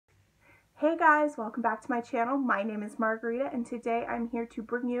Hey guys, welcome back to my channel. My name is Margarita and today I'm here to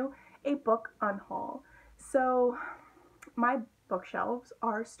bring you a book unhaul. So my bookshelves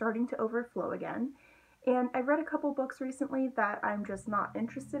are starting to overflow again, and I've read a couple books recently that I'm just not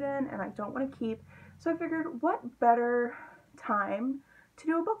interested in and I don't want to keep, so I figured what better time to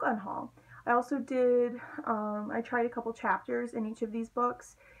do a book unhaul. I also did, I tried a couple chapters in each of these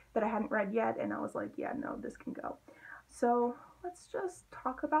books that I hadn't read yet, and I was like, yeah, no, this can go. So let's just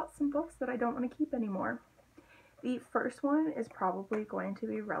talk about some books that I don't want to keep anymore. The first one is probably going to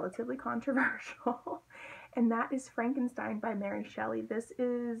be relatively controversial, and that is Frankenstein by Mary Shelley. This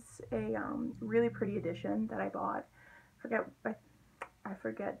is a really pretty edition that I bought. I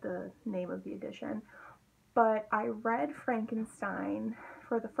forget the name of the edition, but I read Frankenstein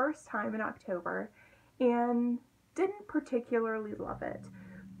for the first time in October and didn't particularly love it,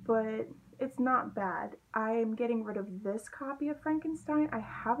 but it's not bad. I'm getting rid of this copy of Frankenstein. I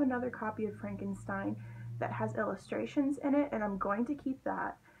have another copy of Frankenstein that has illustrations in it, and I'm going to keep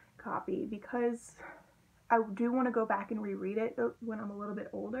that copy because I do want to go back and reread it when I'm a little bit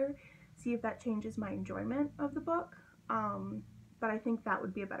older, see if that changes my enjoyment of the book. But I think that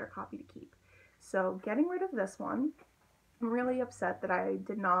would be a better copy to keep. So getting rid of this one. I'm really upset that I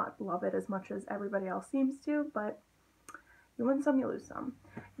did not love it as much as everybody else seems to, but you win some, you lose some.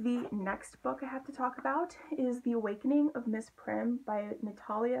 The next book I have to talk about is The Awakening of Miss Prim by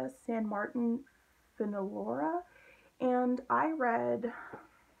Natalia San Martin Finalora, and I read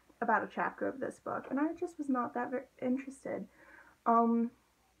about a chapter of this book and I just was not that interested.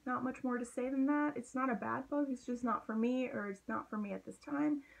 Not much more to say than that. It's not a bad book, it's just not for me, or it's not for me at this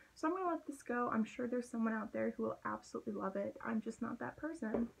time. So I'm going to let this go. I'm sure there's someone out there who will absolutely love it. I'm just not that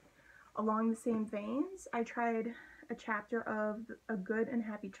person. Along the same veins, I tried a chapter of A Good and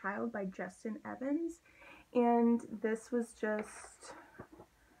Happy Child by Justin Evans, and this was just,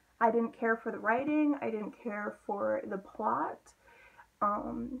 I didn't care for the writing, I didn't care for the plot.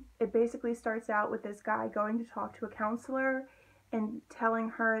 It basically starts out with this guy going to talk to a counselor and telling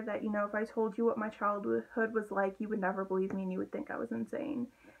her that, you know, if I told you what my childhood was like, you would never believe me and you would think I was insane.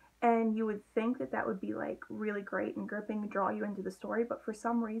 And you would think that that would be like really great and gripping and draw you into the story, but for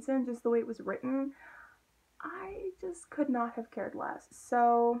some reason, just the way it was written, I just could not have cared less.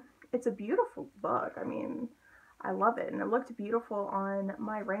 So it's a beautiful book. I mean, I love it, and it looked beautiful on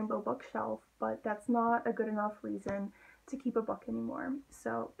my rainbow bookshelf, but that's not a good enough reason to keep a book anymore.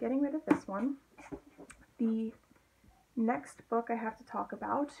 So getting rid of this one. The next book I have to talk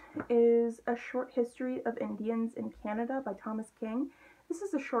about is A Short History of Indians in Canada by Thomas King. This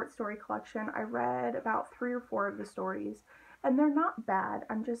is a short story collection. I read about 3 or 4 of the stories, and they're not bad.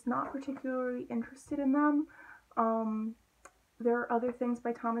 I'm just not particularly interested in them. There are other things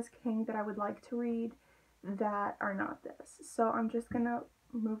by Thomas King that I would like to read that are not this. So I'm just gonna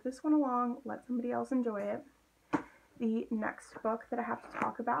move this one along, let somebody else enjoy it. The next book that I have to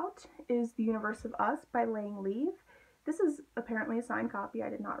talk about is The Universe of Us by Lang Leave. This is apparently a signed copy. I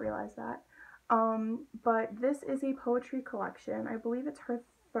did not realize that. But this is a poetry collection. I believe it's her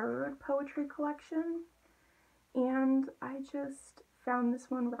 3rd poetry collection. And I just found this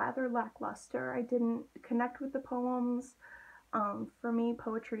one rather lackluster. I didn't connect with the poems. For me,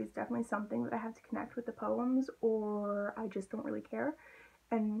 poetry is definitely something that I have to connect with the poems, or I just don't really care.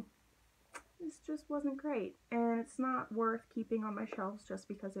 And this just wasn't great. And it's not worth keeping on my shelves just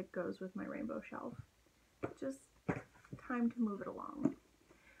because it goes with my rainbow shelf. Just time to move it along.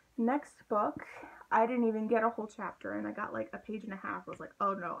 Next book, I didn't even get a whole chapter and I got like a page and a half. I was like,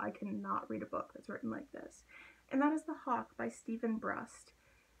 oh no, I cannot read a book that's written like this. And that is The Hawk by Stephen Brust.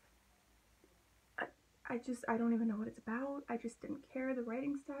 I don't even know what it's about. I just didn't care. The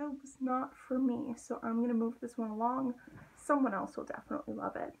writing style was not for me. So I'm going to move this one along. Someone else will definitely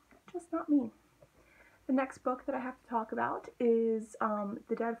love it. Just not me. The next book that I have to talk about is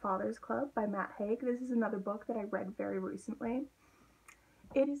The Dead Fathers Club by Matt Haig. This is another book that I read very recently.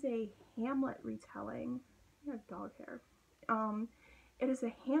 It is a Hamlet retelling. I have dog hair. It is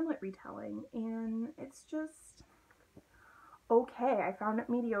a Hamlet retelling, and it's just okay. I found it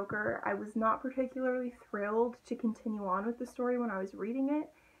mediocre. I was not particularly thrilled to continue on with the story when I was reading it.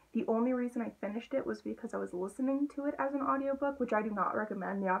 The only reason I finished it was because I was listening to it as an audiobook, which I do not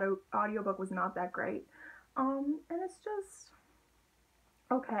recommend. The audiobook was not that great. And it's just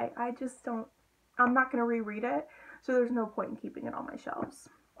okay. I'm not going to reread it, so there's no point in keeping it on my shelves.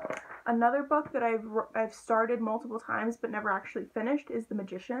 Another book that I've started multiple times but never actually finished is The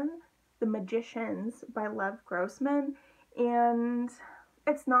Magicians by Lev Grossman. And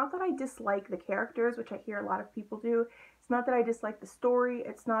it's not that I dislike the characters, which I hear a lot of people do. It's not that I dislike the story.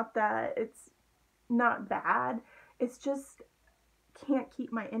 It's not that it's not bad. It's just can't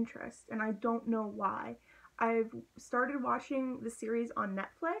keep my interest, and I don't know why. I've started watching the series on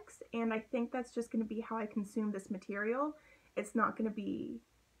Netflix, and I think that's just going to be how I consume this material. It's not going to be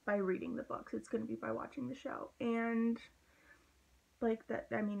by reading the books, it's going to be by watching the show. And like that,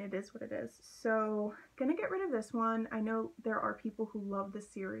 I mean, it is what it is. So gonna get rid of this one. I know there are people who love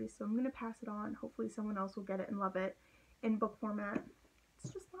this series, so I'm gonna pass it on. Hopefully someone else will get it and love it in book format.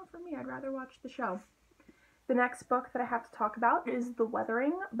 It's just not for me. I'd rather watch the show. The next book that I have to talk about is The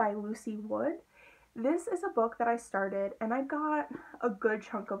Weathering by Lucy Wood. This is a book that I started and I got a good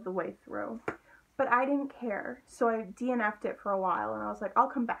chunk of the way through, but I didn't care. So I DNF'd it for a while and I was like, I'll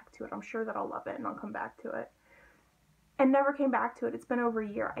come back to it. I'm sure that I'll love it and I'll come back to it. And never came back to it. It's been over a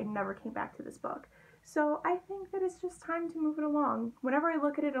year. I never came back to this book. So I think that it's just time to move it along. Whenever I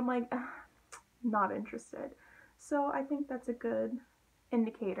look at it, I'm like, not interested. So I think that's a good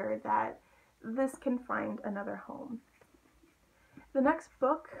indicator that this can find another home. The next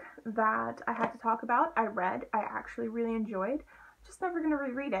book that I had to talk about, I read, I actually really enjoyed, just never going to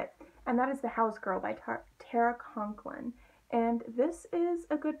reread it, and that is The House Girl by Tara Conklin. And this is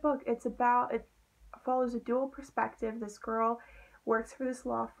a good book. It follows a dual perspective. This girl works for this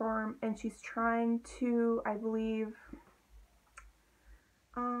law firm and she's trying to, I believe,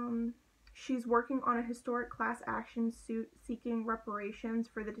 she's working on a historic class action suit seeking reparations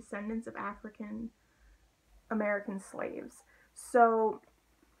for the descendants of African American slaves. So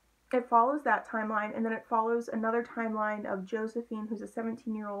it follows that timeline, and then it follows another timeline of Josephine, who's a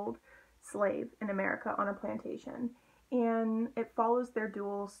 17-year-old slave in America on a plantation. And it follows their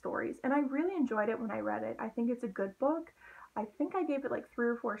dual stories. And I really enjoyed it when I read it. I think it's a good book. I think I gave it like 3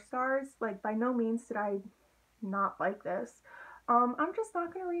 or 4 stars. Like, by no means did I not like this. I'm just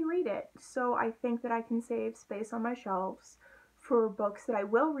not going to reread it. So I think that I can save space on my shelves for books that I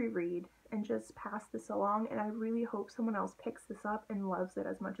will reread and just pass this along. And I really hope someone else picks this up and loves it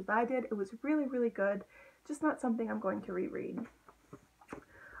as much as I did. It was really, really good. Just not something I'm going to reread.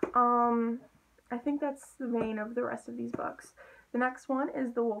 I think that's the main of the rest of these books. The next one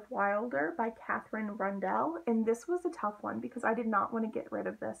is The Wolf Wilder by Catherine Rundell, and this was a tough one because I did not want to get rid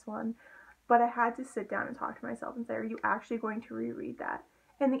of this one, but I had to sit down and talk to myself and say, are you actually going to reread that?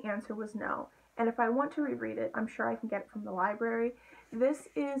 And the answer was no. And if I want to reread it, I'm sure I can get it from the library. This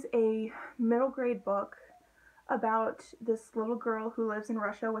is a middle grade book about this little girl who lives in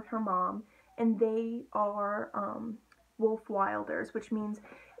Russia with her mom, and they are wolf wilders, which means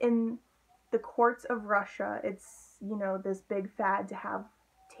in the courts of Russia, it's, you know, this big fad to have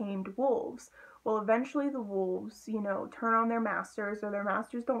tamed wolves. Well, eventually the wolves, you know, turn on their masters, or their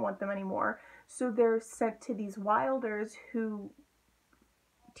masters don't want them anymore. So they're sent to these wilders who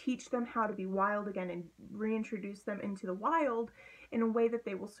teach them how to be wild again and reintroduce them into the wild in a way that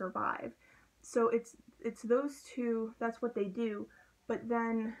they will survive. So it's those two, that's what they do. But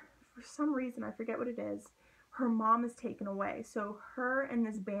then for some reason, I forget what it is, her mom is taken away. So her and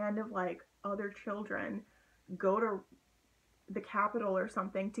this band of like other children go to the capital or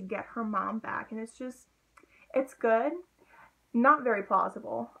something to get her mom back. And it's good. Not very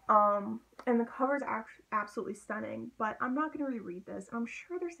plausible. And the cover's absolutely stunning, but I'm not going to reread this. I'm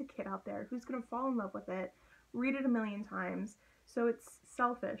sure there's a kid out there who's going to fall in love with it, read it a million times, so it's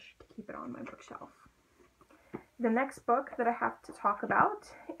selfish to keep it on my bookshelf. The next book that I have to talk about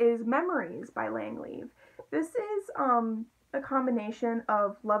is Memories by Lang Leave. This is a combination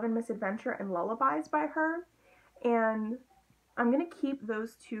of Love and Misadventure and Lullabies by her, and I'm going to keep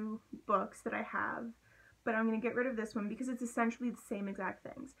those 2 books that I have, but I'm going to get rid of this one because it's essentially the same exact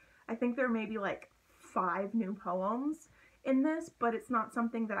things. I think there may be like 5 new poems in this, but it's not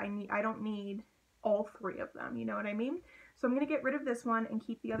something that I need. I don't need all 3 of them, you know what I mean? So I'm going to get rid of this one and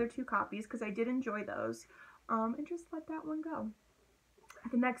keep the other 2 copies because I did enjoy those, and just let that one go.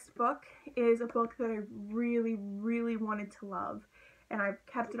 The next book is a book that I really, really wanted to love, and I've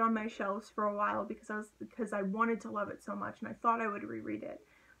kept it on my shelves for a while because I wanted to love it so much, and I thought I would reread it.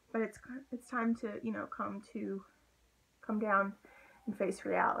 But it's time to, you know, come down and face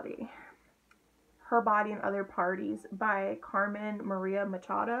reality. Her Body and Other Parties by Carmen Maria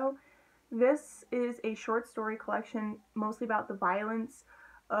Machado. This is a short story collection mostly about the violence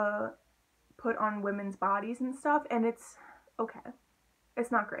put on women's bodies and stuff, and it's okay.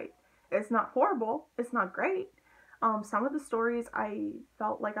 It's not great. It's not horrible. It's not great. Some of the stories I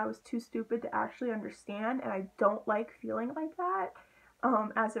felt like I was too stupid to actually understand, and I don't like feeling like that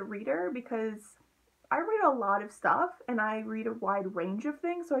as a reader because I read a lot of stuff and I read a wide range of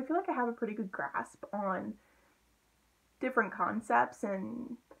things, so I feel like I have a pretty good grasp on different concepts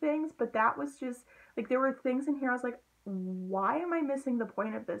and things, but that was just, like, there were things in here I was like, why am I missing the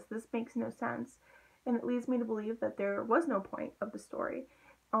point of this? This makes no sense. and it leads me to believe that there was no point of the story.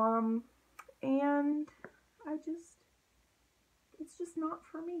 And it's just not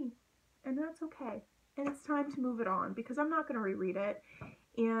for me, and that's okay. And it's time to move it on because I'm not going to reread it,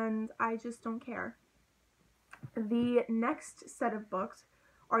 and I just don't care. The next set of books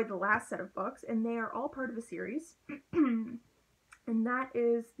are the last set of books, and they are all part of a series. And that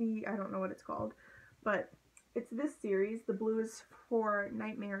is I don't know what it's called, but it's this series, the Blues for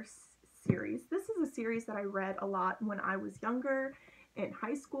Nightmares series. This is a series that I read a lot when I was younger in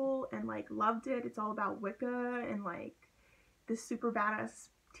high school and like loved it. It's all about Wicca and like this super badass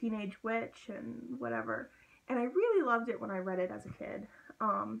teenage witch and whatever. And I really loved it when I read it as a kid.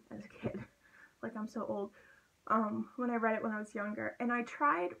 Like I'm so old. When I read it when I was younger. And I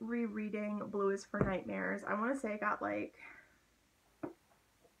tried rereading Blues for Nightmares. I want to say I got like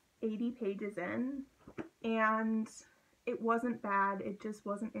 80 pages in, and it wasn't bad. It just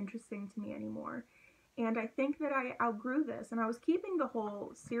wasn't interesting to me anymore. And I think that I outgrew this, and I was keeping the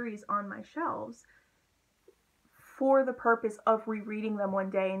whole series on my shelves for the purpose of rereading them one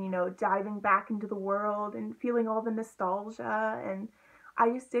day and, you know, diving back into the world and feeling all the nostalgia. And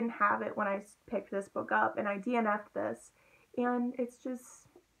I just didn't have it when I picked this book up, and I DNF'd this. And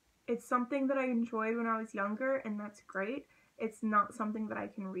it's something that I enjoyed when I was younger, and that's great. It's not something that I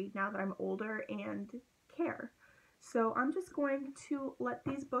can read now that I'm older and care. So I'm just going to let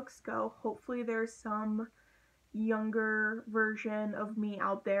these books go. Hopefully there's some younger version of me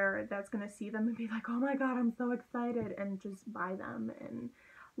out there that's going to see them and be like, oh my god, I'm so excited, and just buy them and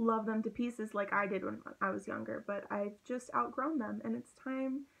love them to pieces like I did when I was younger. But I've just outgrown them, and it's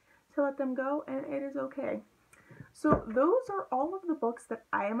time to let them go, and it is okay. So those are all of the books that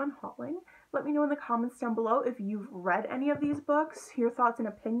I am unhauling. Let me know in the comments down below if you've read any of these books, your thoughts and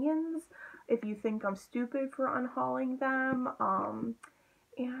opinions, if you think I'm stupid for unhauling them,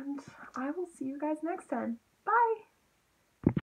 and I will see you guys next time. Bye!